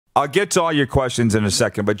I'll get to all your questions in a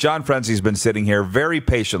second, but John Frenzy's been sitting here very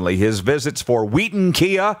patiently. His visits for Wheaton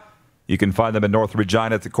Kia, you can find them in North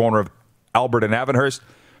Regina at the corner of Albert and Avonhurst.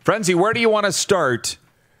 Frenzy, where do you want to start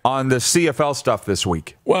on the CFL stuff this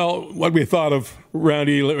week? Well, what we thought of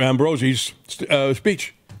Randy Ambrosie's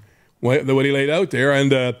speech, what he laid out there,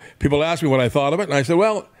 and people asked me what I thought of it, and I said,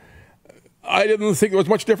 well, I didn't think there was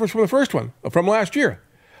much difference from the first one, from last year.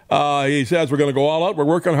 He says we're going to go all out, we're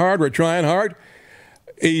working hard, we're trying hard.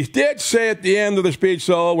 He did say at the end of the speech,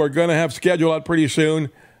 so we're going to have schedule out pretty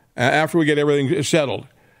soon after we get everything settled.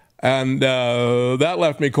 And that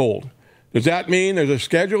left me cold. Does that mean there's a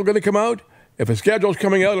schedule going to come out? If a schedule's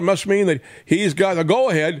coming out, it must mean that he's got a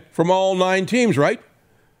go-ahead from all 9 teams, right?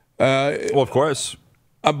 Well, of course.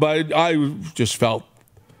 But I just felt,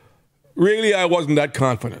 really, I wasn't that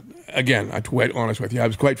confident. Again, I'm quite honest with you. I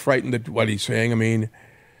was quite frightened at what he's saying. I mean,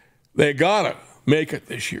 they got to make it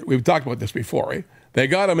this year. We've talked about this before, right? They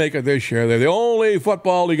got to make it this year. They're the only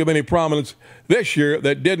football league of any prominence this year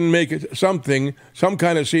that didn't make it some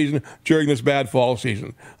kind of season during this bad fall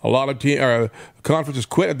season. A lot of conferences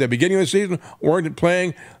quit at the beginning of the season, weren't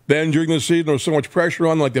playing. Then during the season, there was so much pressure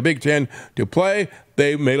on, like the Big Ten, to play.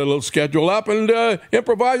 They made a little schedule up and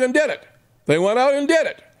improvised and did it. They went out and did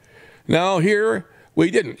it. Now here,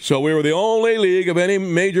 we didn't. So we were the only league of any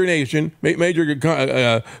major nation,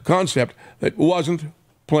 concept that wasn't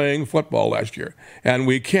playing football last year. And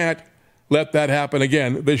we can't let that happen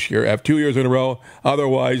again this year. Have 2 years in a row.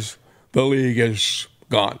 Otherwise, the league is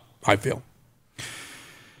gone, I feel.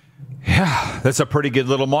 Yeah, that's a pretty good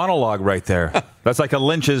little monologue right there. That's like a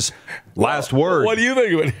Lynch's last word. What do you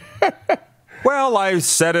think of it? Well, I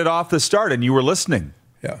said it off the start, and you were listening.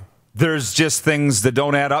 Yeah. There's just things that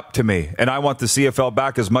don't add up to me, and I want the CFL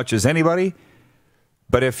back as much as anybody.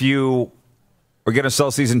 But if you are going to sell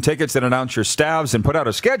season tickets and announce your staffs and put out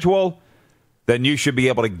a schedule, then you should be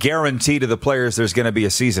able to guarantee to the players there's going to be a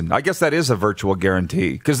season. I guess that is a virtual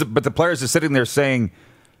guarantee, but the players are sitting there saying,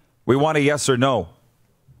 we want a yes or no.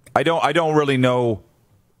 I don't really know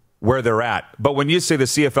where they're at. But when you say the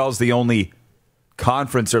CFL is the only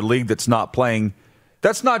conference or league that's not playing,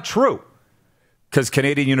 that's not true. Because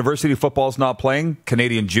Canadian University football is not playing.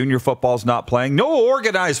 Canadian junior football is not playing. No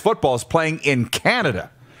organized football is playing in Canada.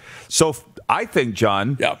 So I think,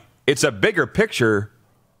 John, It's a bigger picture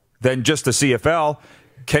than just the CFL.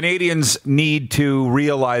 Canadians need to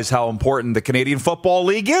realize how important the Canadian Football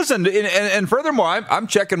League is. And furthermore, I'm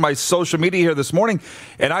checking my social media here this morning,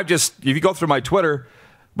 and if you go through my Twitter,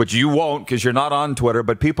 which you won't because you're not on Twitter,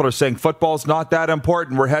 but people are saying football's not that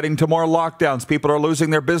important. We're heading to more lockdowns. People are losing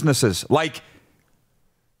their businesses. Like,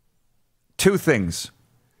 2 things.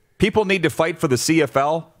 People need to fight for the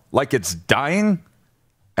CFL like it's dying,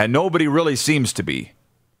 and nobody really seems to be.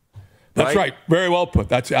 That's right. Very well put.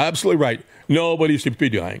 That's absolutely right. Nobody seems to be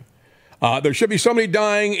dying. There should be somebody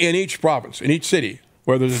dying in each province, in each city,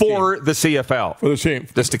 where there's a team. The CFL. For the team.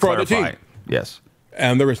 Just to clarify. Yes.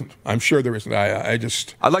 And there isn't. I'm sure there isn't.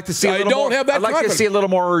 I'd like to see a little more. I'd like to see a little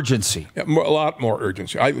more urgency. Yeah, a lot more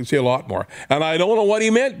urgency. I'd see a lot more. And I don't know what he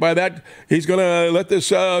meant by that. He's going to let this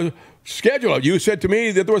schedule out. You said to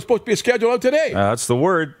me that there was supposed to be a schedule out today. That's the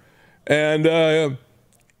word.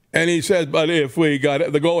 And he said, but if we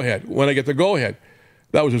got the go-ahead, when I get the go-ahead,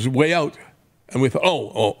 that was his way out. And we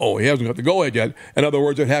thought, he hasn't got the go-ahead yet. In other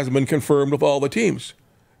words, it hasn't been confirmed with all the teams.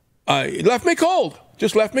 It left me cold.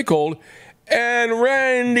 Just left me cold. And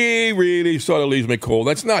Randy really sort of leaves me cold.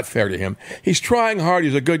 That's not fair to him. He's trying hard.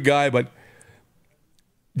 He's a good guy, but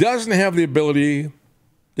doesn't have the ability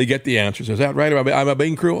to get the answers. Is that right? Am I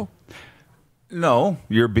being cruel? No,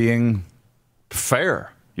 you're being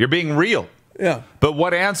fair. You're being real. Yeah. But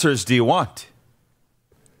what answers do you want?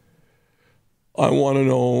 I want to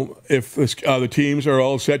know if the teams are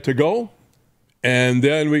all set to go, and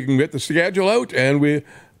then we can get the schedule out, and we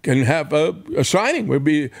can have a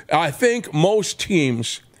signing. I think most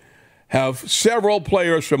teams have several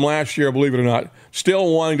players from last year, believe it or not,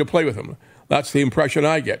 still wanting to play with them. That's the impression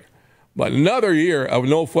I get. But another year of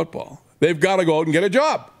no football, they've got to go out and get a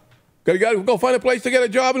job. Got to go find a place to get a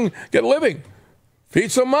job and get a living.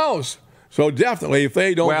 Feed some mouths. So definitely, if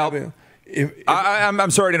they don't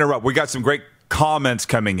I'm sorry to interrupt. We got some great comments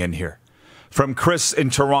coming in here. From Chris in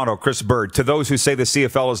Toronto, Chris Bird. To those who say the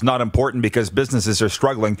CFL is not important because businesses are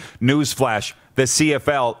struggling, newsflash, the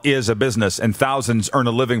CFL is a business, and thousands earn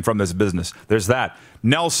a living from this business. There's that.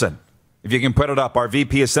 Nelson, if you can put it up, our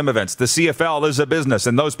VP of Sim Events. The CFL is a business,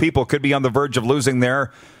 and those people could be on the verge of losing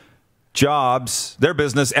their jobs, their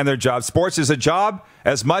business, and their jobs. Sports is a job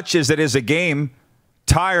as much as it is a game.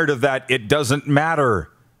 Tired of that it doesn't matter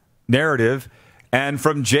narrative. And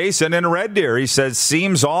from Jason in Red Deer, he says,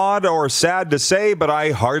 seems odd or sad to say, but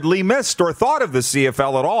I hardly missed or thought of the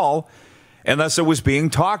CFL at all unless it was being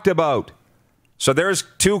talked about. So there's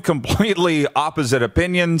two completely opposite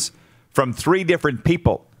opinions from three different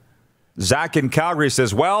people. Zach in Calgary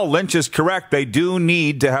says, well, Lynch is correct. They do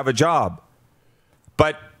need to have a job.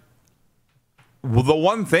 But the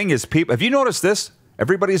one thing is, people, have you noticed this?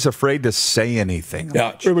 Everybody's afraid to say anything.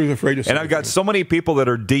 Yeah, everybody's afraid to say anything. And I've got so many people that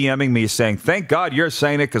are DMing me saying, thank God you're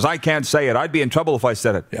saying it because I can't say it. I'd be in trouble if I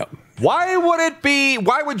said it. Yeah. Why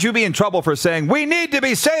would you be in trouble for saying we need to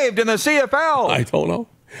be saved in the CFL? I don't know.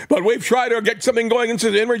 But we've tried to get something going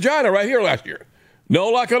in Regina right here last year. No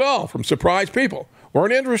luck at all from surprised people.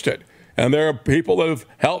 Weren't interested. And there are people that have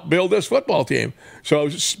helped build this football team. So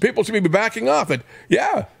people seem to be backing off it.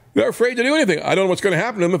 Yeah, they're afraid to do anything. I don't know what's going to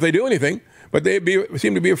happen to them if they do anything. But they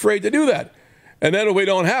seem to be afraid to do that. And then if we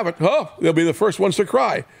don't have it, they'll be the first ones to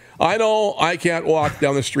cry. I know I can't walk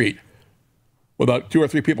down the street without 2 or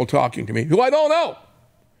 3 people talking to me who I don't know.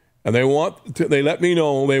 And they let me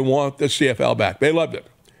know they want the CFL back. They loved it.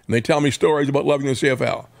 And they tell me stories about loving the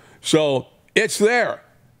CFL. So it's there.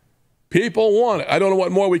 People want it. I don't know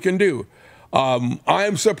what more we can do.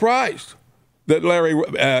 I'm surprised that Larry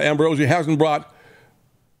Ambrosie hasn't brought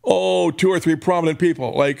 2 or 3 prominent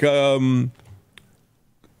people like the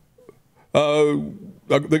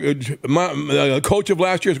coach of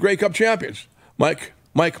last year's Grey Cup champions, Mike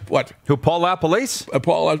what? Who, Paul LaPolice?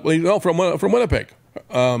 Paul, no, from Winnipeg.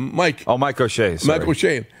 Mike. Oh, Mike O'Shea. Sorry. Mike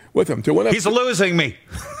O'Shea with him to Winnipeg. He's losing me.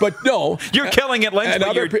 But no, you're killing it, Lynch.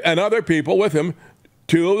 And other people with him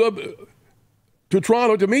to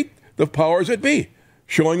Toronto to meet the powers that be,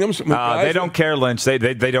 showing them some. They don't care, Lynch. They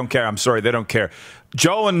don't care. I'm sorry, they don't care.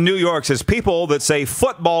 Joe in New York says people that say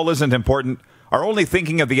football isn't important are only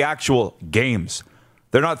thinking of the actual games.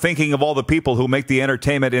 They're not thinking of all the people who make the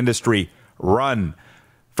entertainment industry run.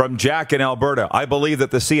 From Jack in Alberta, I believe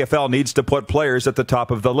that the CFL needs to put players at the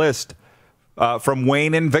top of the list. From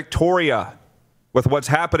Wayne in Victoria, with what's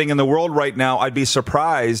happening in the world right now, I'd be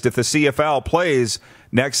surprised if the CFL plays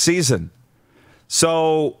next season.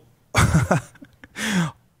 So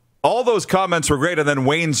all those comments were great, and then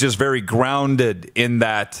Wayne's just very grounded in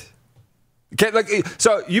that. Okay,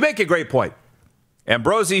 so you make a great point.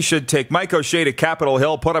 Ambrosie should take Mike O'Shea to Capitol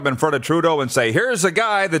Hill, put him in front of Trudeau, and say, here's a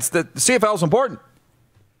guy the CFL's important.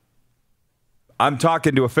 I'm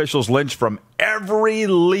talking to officials, Lynch, from every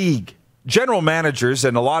league, general managers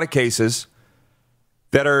in a lot of cases,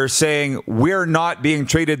 that are saying we're not being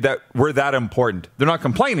treated that we're that important. They're not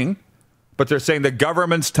complaining, but they're saying the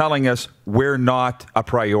government's telling us we're not a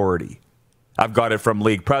priority. I've got it from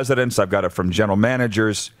league presidents. I've got it from general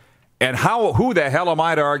managers. And who the hell am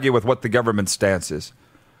I to argue with what the government's stance is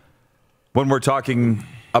when we're talking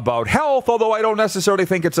about health, although I don't necessarily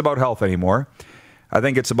think it's about health anymore. I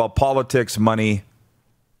think it's about politics, money,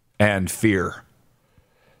 and fear.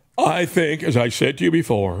 I think, as I said to you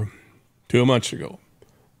before, 2 months ago,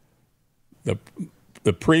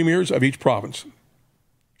 the premiers of each province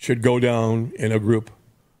should go down in a group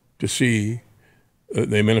to see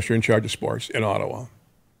the minister in charge of sports in Ottawa,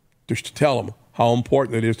 just to tell them how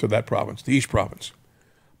important it is to that province, to each province.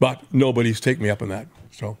 But nobody's taken me up on that.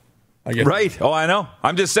 So I guess. Right. Oh, I know.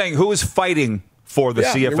 I'm just saying who is fighting for the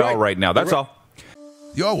CFL right now. That's all.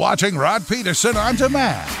 You're watching Rod Pedersen On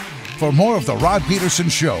Demand. For more of The Rod Pedersen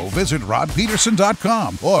Show, visit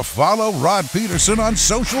rodpedersen.com or follow Rod Pedersen on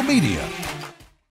social media.